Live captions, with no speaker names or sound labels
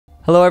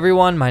Hello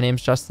everyone, my name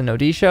is Justin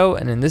Odisho,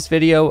 and in this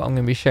video I'm going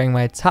to be sharing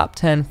my top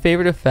 10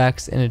 favorite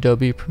effects in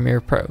Adobe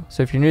Premiere Pro.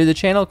 So if you're new to the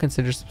channel,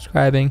 consider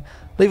subscribing,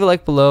 leave a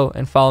like below,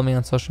 and follow me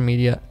on social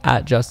media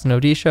at Justin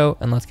Odisho,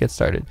 and let's get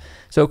started.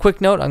 So a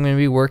quick note, I'm going to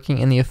be working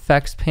in the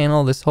effects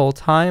panel this whole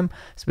time,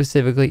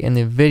 specifically in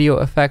the video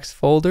effects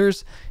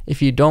folders. If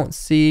you don't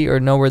see or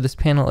know where this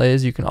panel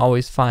is, you can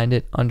always find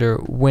it under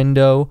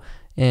Window,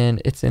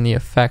 and it's in the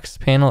effects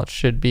panel. It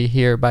should be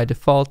here by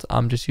default.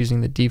 I'm just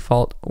using the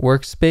default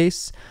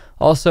workspace.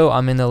 Also,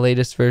 I'm in the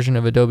latest version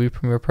of Adobe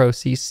Premiere Pro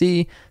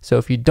CC, so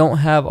if you don't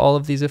have all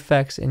of these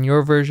effects in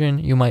your version,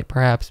 you might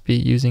perhaps be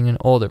using an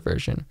older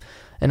version.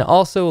 And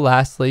also,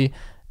 lastly,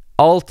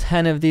 all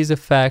 10 of these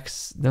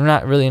effects, they're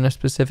not really in a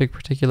specific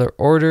particular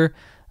order.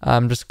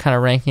 I'm just kind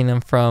of ranking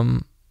them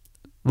from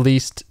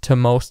least to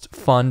most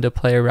fun to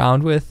play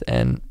around with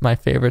and my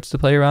favorites to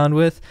play around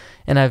with,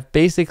 and I've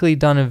basically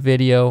done a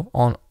video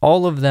on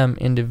all of them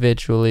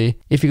individually.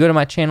 If you go to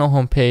my channel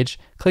homepage,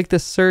 click the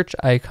search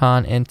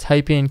icon and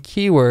type in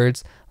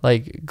keywords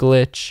like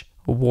glitch,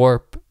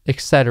 warp,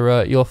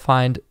 etc., you'll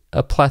find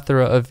a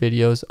plethora of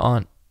videos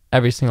on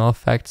every single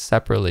effect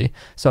separately,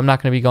 so I'm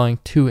not going to be going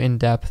too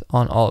in-depth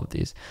on all of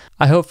these.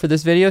 I hope for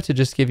this video to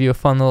just give you a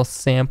fun little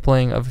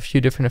sampling of a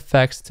few different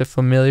effects to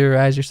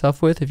familiarize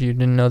yourself with if you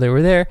didn't know they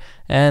were there,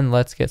 and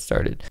let's get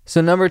started.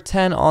 So number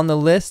 10 on the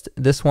list,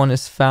 this one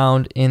is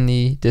found in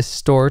the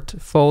distort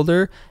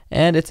folder,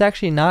 and it's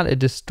actually not a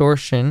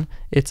distortion,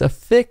 it's a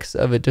fix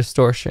of a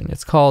distortion.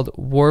 It's called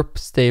warp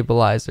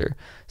stabilizer.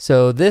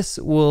 So this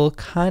will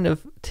kind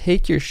of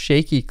take your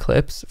shaky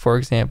clips. For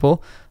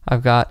example,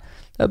 I've got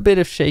a bit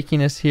of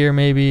shakiness here.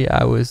 Maybe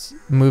I was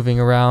moving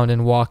around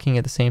and walking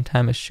at the same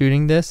time as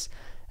shooting this,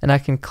 and I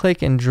can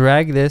click and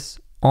drag this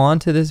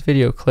onto this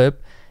video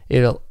clip.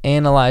 It'll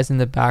analyze in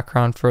the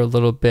background for a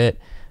little bit,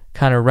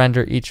 kind of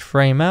render each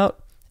frame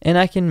out, and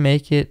I can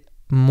make it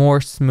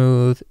more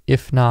smooth,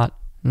 if not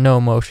no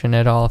motion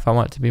at all, if I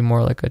want it to be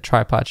more like a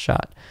tripod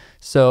shot.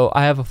 So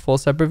I have a full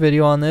separate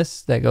video on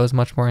this that goes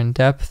much more in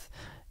depth.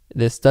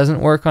 This doesn't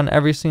work on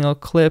every single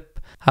clip.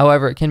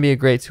 However, it can be a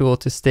great tool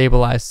to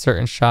stabilize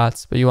certain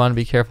shots, but you want to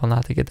be careful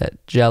not to get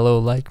that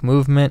jello-like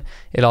movement.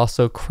 It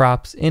also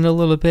crops in a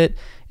little bit.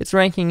 It's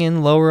ranking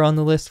in lower on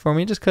the list for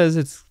me just because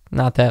it's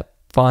not that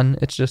fun.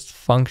 It's just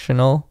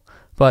functional,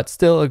 but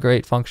still a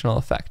great functional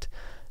effect.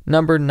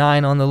 Number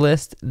 9 on the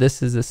list,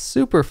 this is a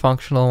super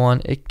functional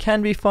one. It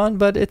can be fun,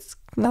 but it's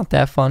not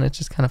that fun. It's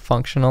just kind of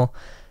functional.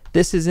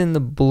 This is in the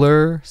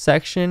blur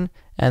section,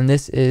 and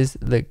this is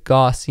the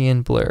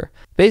Gaussian blur.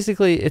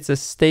 Basically, it's a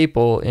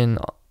staple in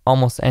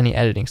almost any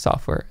editing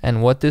software,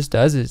 and what this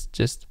does is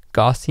just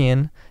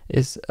Gaussian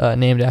is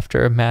named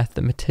after a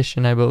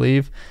mathematician, I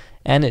believe,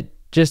 and it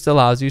just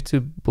allows you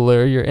to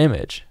blur your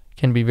image. It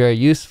can be very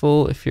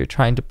useful if you're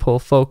trying to pull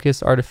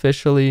focus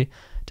artificially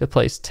to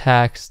place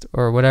text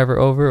or whatever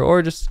over,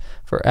 or just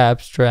for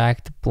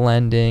abstract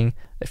blending.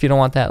 If you don't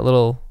want that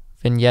little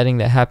vignetting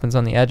that happens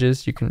on the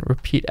edges, you can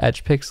repeat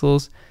edge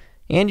pixels,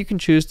 and you can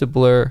choose to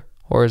blur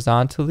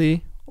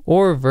horizontally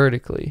or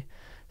vertically.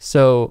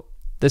 So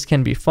this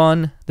can be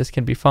fun, this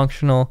can be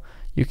functional,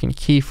 you can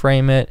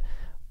keyframe it.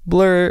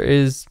 Blur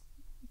is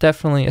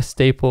definitely a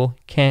staple,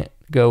 can't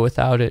go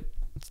without it.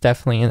 It's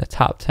definitely in the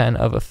top 10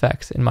 of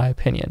effects in my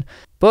opinion.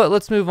 But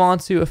let's move on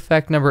to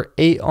effect number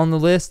 8 on the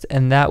list,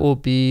 and that will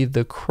be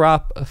the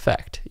crop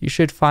effect. You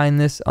should find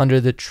this under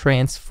the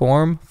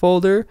transform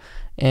folder,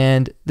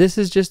 and this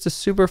is just a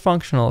super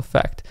functional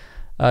effect.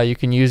 You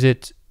can use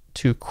it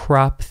to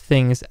crop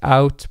things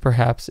out,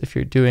 perhaps if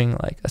you're doing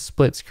like a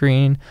split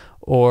screen,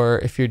 or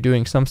if you're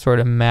doing some sort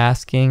of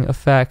masking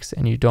effects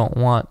and you don't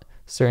want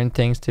certain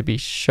things to be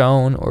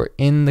shown or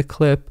in the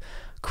clip.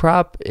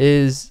 Crop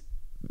is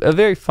a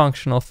very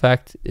functional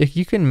effect. If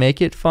you can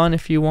make it fun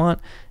if you want,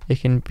 it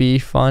can be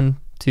fun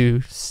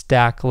to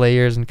stack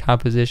layers and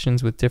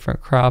compositions with different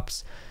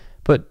crops,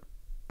 but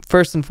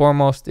first and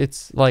foremost,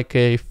 it's like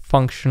a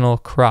functional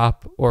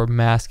crop or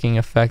masking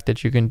effect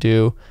that you can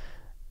do.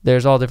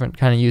 There's all different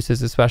kind of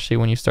uses, especially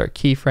when you start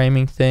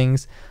keyframing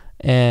things,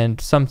 and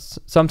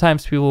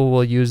sometimes people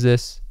will use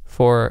this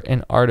for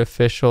an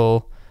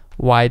artificial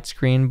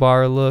widescreen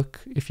bar look.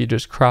 If you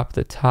just crop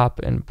the top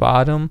and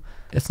bottom,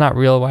 it's not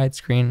real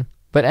widescreen,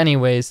 but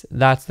anyways,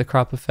 that's the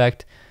crop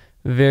effect.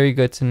 Very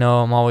good to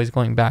know. I'm always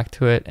going back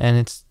to it, and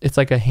it's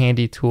like a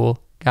handy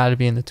tool. Got to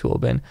be in the tool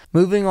bin.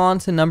 Moving on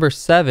to number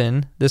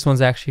 7, this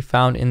one's actually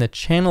found in the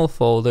channel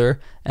folder,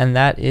 and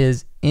that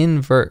is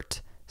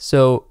invert.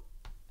 So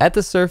at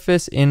the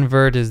surface,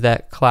 invert is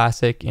that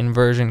classic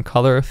inversion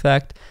color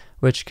effect,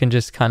 which can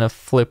just kind of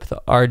flip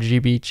the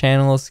RGB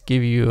channels,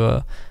 give you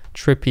a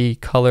trippy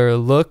color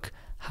look.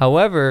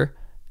 However,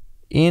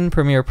 in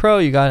Premiere Pro,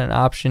 you got an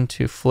option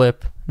to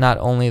flip not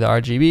only the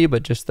RGB,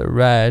 but just the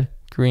red,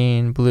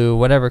 green, blue,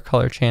 whatever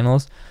color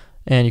channels.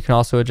 And you can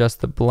also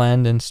adjust the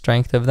blend and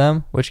strength of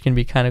them, which can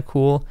be kind of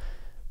cool.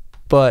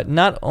 But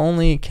not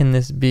only can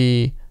this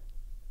be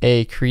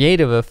a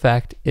creative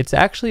effect, it's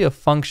actually a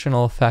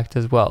functional effect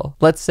as well.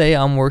 Let's say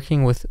I'm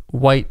working with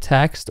white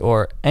text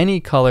or any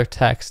color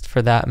text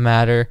for that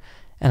matter,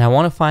 and I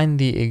want to find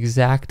the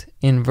exact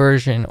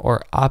inversion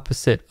or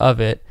opposite of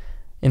it.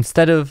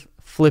 Instead of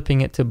flipping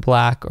it to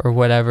black or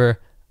whatever,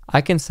 I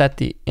can set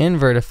the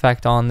invert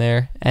effect on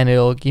there and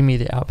it'll give me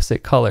the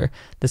opposite color.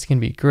 This can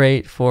be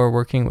great for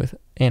working with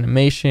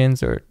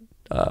animations or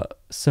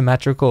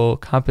symmetrical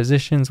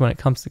compositions when it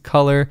comes to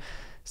color.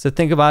 So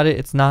think about it,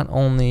 it's not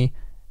only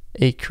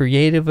a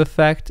creative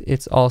effect,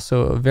 it's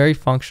also a very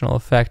functional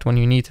effect when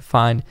you need to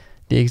find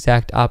the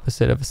exact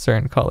opposite of a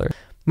certain color.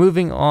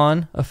 Moving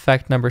on,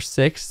 effect number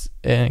 6,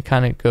 and it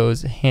kind of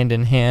goes hand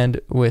in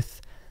hand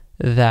with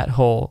that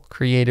whole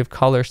creative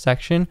color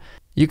section.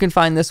 You can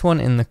find this one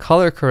in the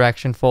color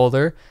correction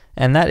folder,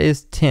 and that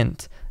is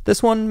tint.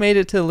 This one made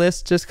it to the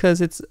list just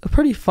because it's a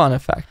pretty fun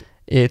effect.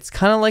 It's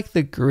kind of like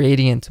the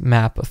gradient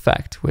map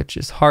effect, which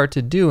is hard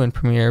to do in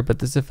Premiere, but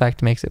this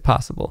effect makes it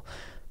possible.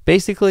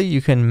 Basically,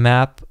 you can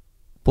map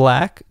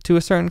black to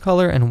a certain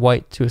color and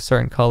white to a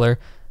certain color,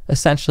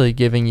 essentially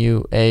giving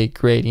you a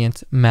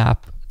gradient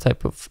map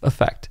type of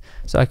effect.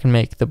 So I can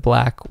make the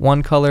black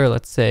one color,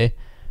 let's say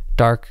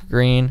dark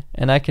green,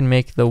 and I can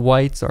make the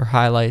whites or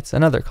highlights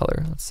another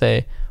color, let's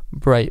say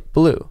bright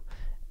blue.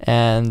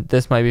 And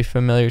this might be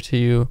familiar to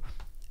you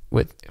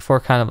for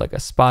kind of like a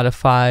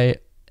Spotify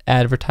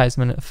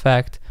advertisement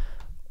effect,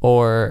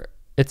 or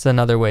it's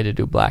another way to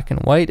do black and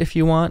white if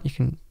you want. You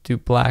can do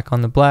black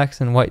on the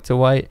blacks and white to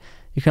white.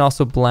 You can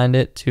also blend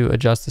it to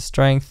adjust the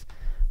strength,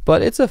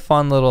 but it's a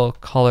fun little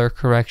color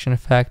correction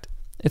effect.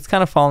 It's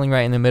kind of falling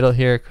right in the middle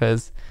here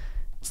because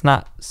it's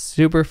not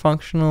super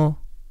functional,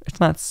 it's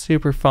not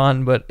super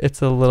fun, but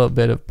it's a little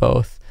bit of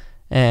both,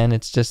 and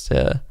it's just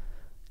a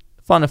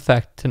fun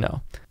effect to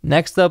know.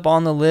 Next up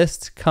on the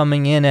list,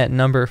 coming in at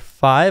number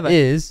 5,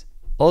 is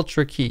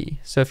Ultra Key.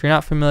 So if you're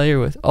not familiar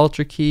with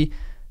Ultra Key,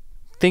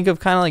 think of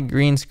kind of like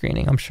green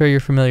screening. I'm sure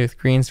you're familiar with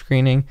green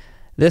screening.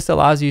 This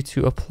allows you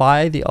to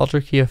apply the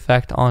Ultra Key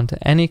effect onto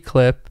any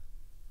clip,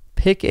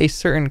 pick a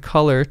certain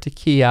color to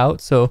key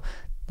out, so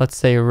let's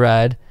say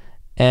red,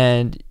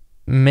 and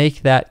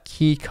make that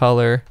key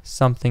color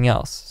something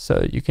else.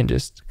 So you can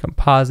just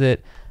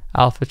composite,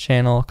 alpha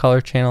channel,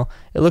 color channel.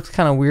 It looks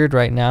kind of weird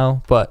right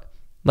now, but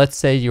let's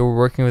say you're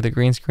working with a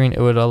green screen,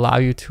 it would allow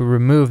you to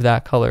remove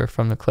that color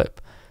from the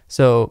clip.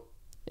 So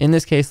in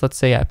this case, let's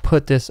say I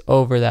put this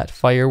over that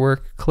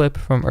firework clip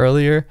from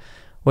earlier.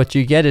 What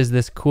you get is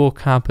this cool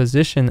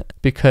composition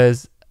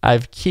because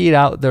I've keyed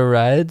out the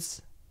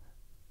reds,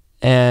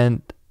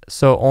 and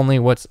so only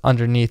what's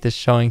underneath is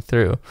showing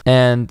through.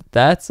 And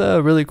that's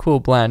a really cool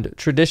blend.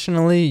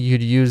 Traditionally,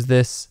 you'd use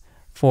this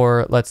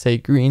for, let's say,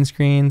 green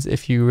screens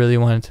if you really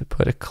wanted to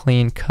put a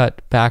clean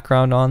cut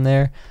background on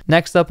there.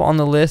 Next up on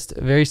the list,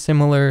 very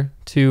similar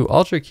to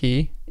Ultra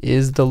Key,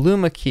 is the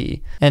Luma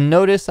key. And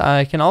notice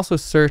I can also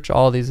search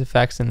all these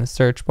effects in the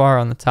search bar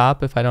on the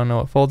top if I don't know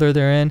what folder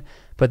they're in,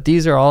 but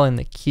these are all in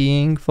the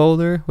keying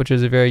folder, which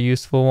is a very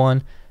useful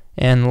one.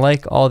 And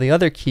like all the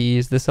other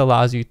keys, this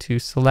allows you to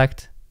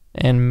select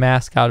and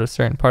mask out a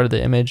certain part of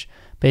the image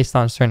based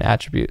on a certain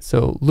attribute.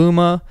 So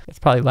Luma, it's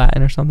probably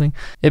Latin or something.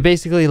 It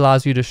basically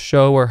allows you to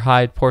show or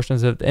hide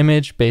portions of the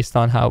image based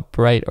on how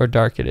bright or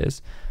dark it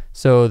is.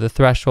 So the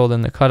threshold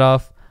and the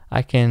cutoff,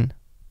 I can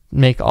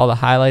make all the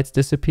highlights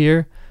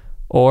disappear,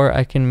 or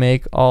I can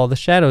make all the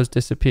shadows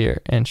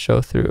disappear and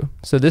show through.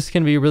 So this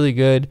can be really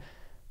good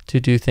to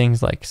do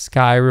things like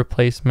sky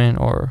replacement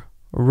or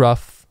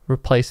rough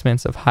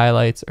replacements of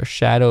highlights or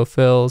shadow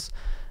fills.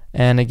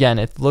 And again,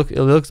 it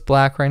looks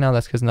black right now,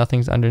 that's because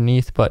nothing's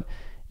underneath, but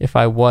if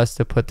I was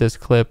to put this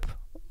clip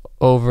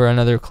over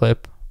another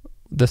clip,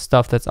 the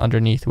stuff that's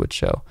underneath would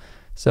show.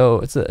 So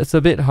it's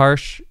a bit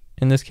harsh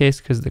in this case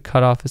because the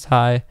cutoff is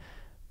high,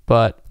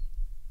 but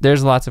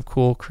there's lots of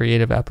cool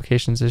creative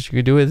applications that you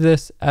could do with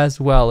this, as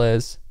well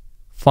as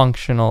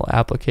functional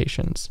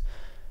applications.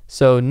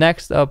 So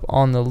next up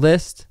on the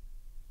list,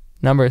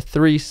 number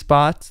 3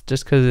 spot,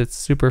 just because it's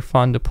super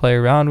fun to play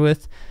around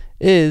with,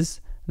 is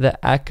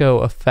the echo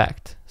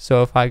effect.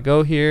 So if I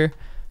go here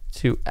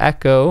to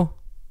echo,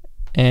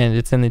 and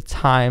it's in the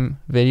time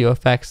video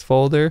effects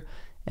folder,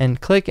 and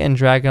click and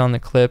drag it on the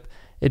clip,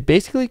 it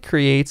basically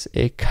creates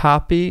a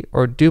copy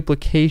or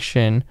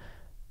duplication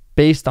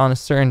based on a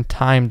certain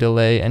time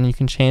delay, and you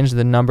can change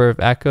the number of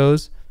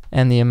echoes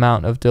and the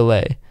amount of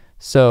delay.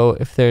 So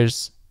if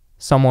there's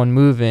someone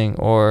moving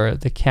or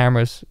the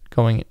camera's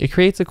going, it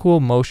creates a cool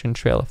motion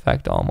trail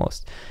effect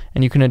almost.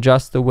 And you can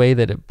adjust the way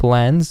that it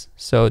blends,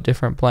 so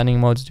different blending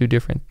modes do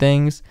different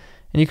things.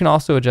 And you can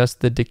also adjust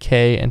the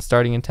decay and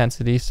starting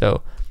intensity,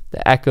 so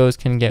the echoes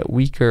can get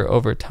weaker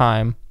over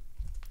time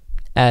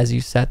as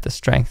you set the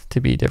strength to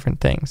be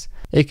different things.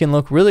 It can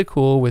look really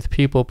cool with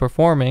people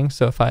performing,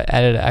 so if I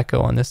added an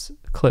echo on this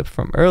clip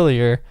from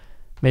earlier,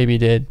 maybe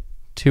did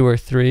 2 or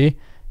 3,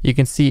 you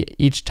can see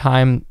each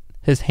time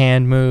his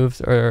hand moves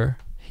or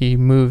he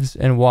moves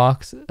and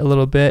walks a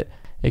little bit,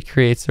 it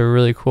creates a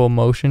really cool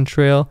motion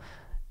trail.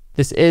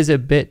 This is a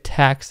bit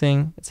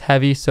taxing, it's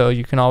heavy, so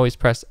you can always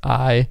press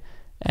I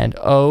and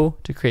O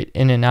to create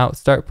in and out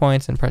start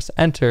points and press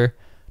enter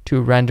to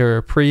render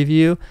a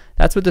preview.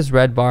 That's what this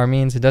red bar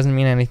means. It doesn't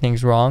mean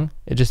anything's wrong.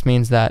 It just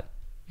means that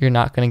you're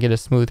not going to get a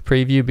smooth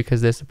preview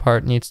because this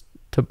part needs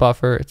to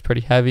buffer. It's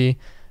pretty heavy.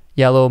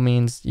 Yellow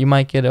means you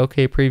might get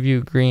okay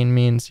preview. Green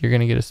means you're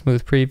going to get a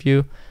smooth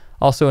preview.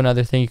 Also,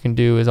 another thing you can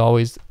do is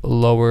always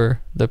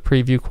lower the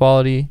preview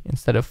quality.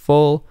 Instead of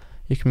full,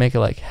 you can make it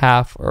like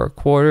half or a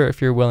quarter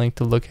if you're willing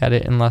to look at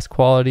it in less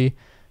quality,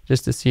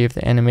 just to see if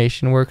the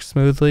animation works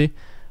smoothly.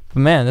 But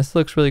man, this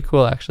looks really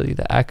cool actually.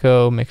 The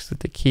echo mixed with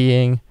the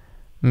keying,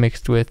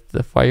 mixed with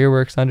the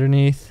fireworks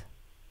underneath.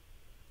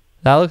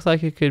 That looks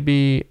like it could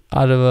be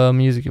out of a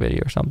music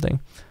video or something.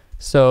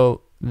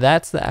 So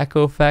that's the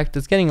echo effect.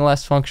 It's getting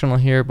less functional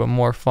here, but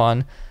more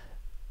fun.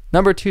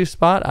 Number 2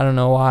 spot, I don't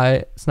know why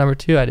it's number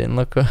 2. I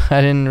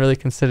didn't really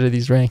consider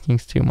these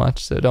rankings too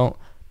much, so don't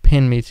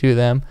pin me to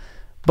them.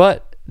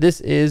 But this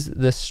is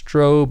the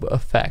strobe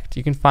effect.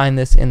 You can find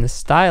this in the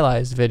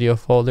stylized video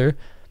folder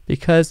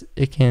because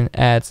it can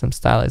add some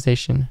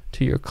stylization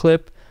to your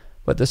clip.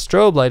 But the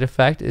strobe light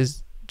effect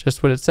is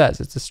just what it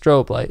says. It's a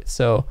strobe light.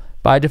 So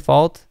by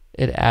default,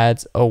 it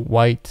adds a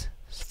white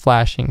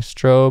flashing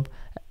strobe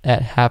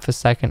at half a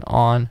second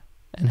on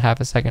and half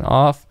a second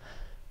off.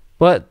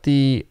 But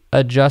the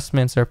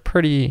adjustments are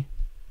pretty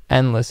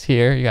endless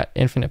here. You got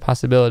infinite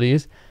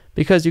possibilities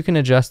because you can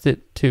adjust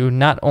it to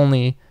not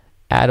only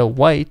add a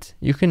white,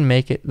 you can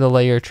make it the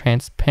layer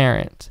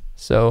transparent.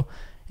 So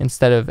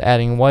instead of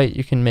adding white,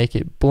 you can make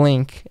it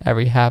blink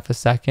every half a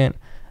second,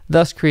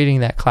 thus creating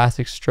that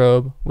classic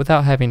strobe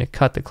without having to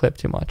cut the clip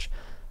too much.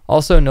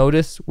 Also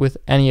notice with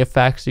any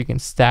effects, you can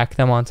stack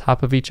them on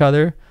top of each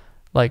other.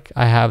 Like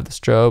I have the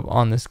strobe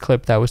on this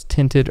clip that was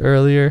tinted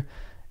earlier,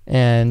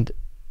 and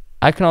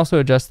I can also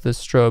adjust the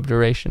strobe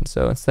duration.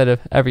 So instead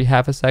of every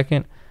half a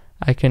second,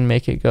 I can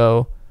make it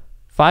go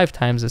 5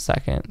 times a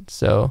second.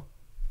 So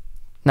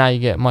now you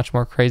get much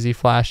more crazy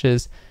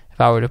flashes. If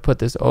I were to put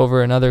this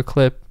over another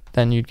clip,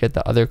 then you'd get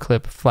the other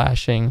clip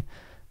flashing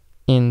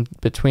in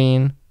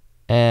between,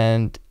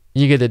 and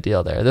you get the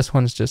deal there. This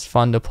one's just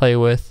fun to play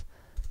with.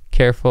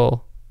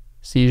 Careful,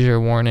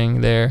 seizure warning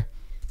there.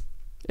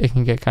 It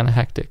can get kind of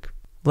hectic.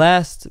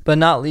 Last but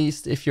not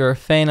least, if you're a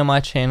fan of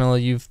my channel,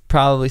 you've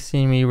probably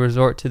seen me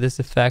resort to this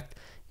effect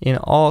in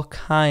all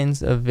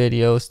kinds of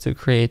videos to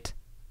create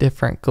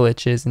different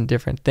glitches and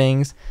different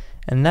things,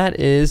 and that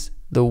is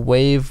the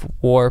wave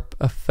warp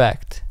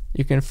effect.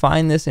 You can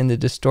find this in the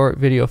distort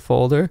video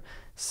folder,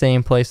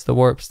 same place the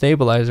warp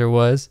stabilizer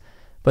was,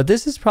 but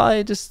this is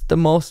probably just the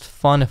most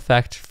fun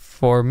effect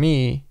for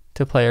me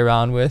to play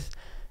around with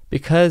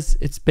because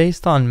it's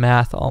based on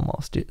math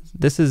almost.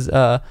 This is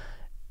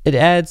it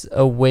adds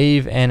a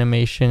wave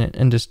animation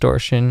and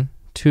distortion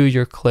to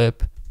your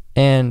clip,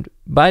 and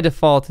by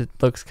default it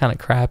looks kind of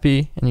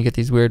crappy and you get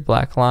these weird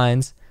black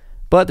lines,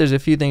 but there's a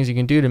few things you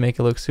can do to make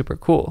it look super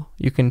cool.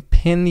 You can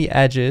pin the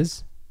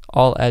edges,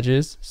 all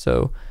edges,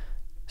 so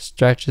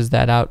stretches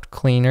that out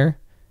cleaner,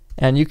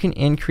 and you can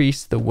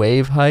increase the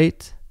wave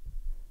height,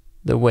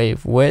 the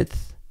wave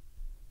width,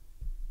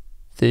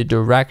 the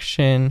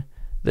direction,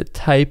 the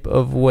type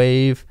of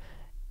wave,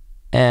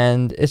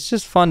 and it's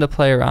just fun to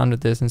play around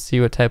with this and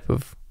see what type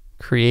of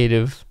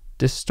creative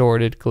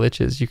distorted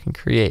glitches you can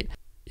create.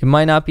 It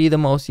might not be the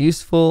most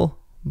useful,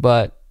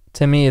 but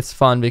to me it's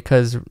fun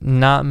because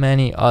not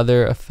many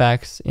other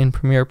effects in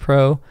Premiere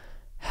Pro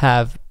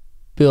have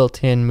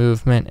built-in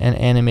movement and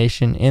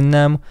animation in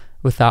them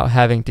without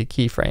having to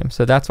keyframe.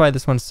 So that's why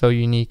this one's so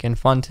unique and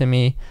fun to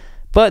me.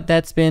 But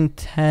that's been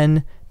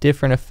 10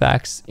 different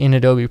effects in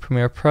Adobe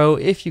Premiere Pro.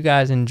 If you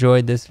guys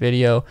enjoyed this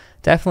video,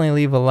 definitely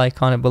leave a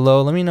like on it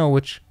below. Let me know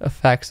which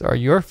effects are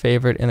your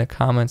favorite in the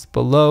comments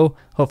below.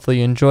 Hopefully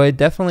you enjoyed.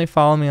 Definitely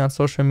follow me on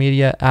social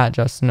media at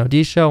Justin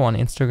Odisho on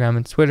Instagram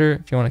and Twitter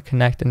if you want to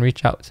connect and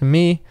reach out to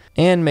me.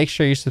 And make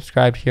sure you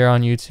subscribe here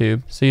on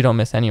YouTube so you don't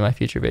miss any of my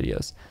future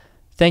videos.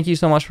 Thank you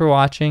so much for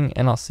watching,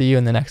 and I'll see you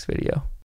in the next video.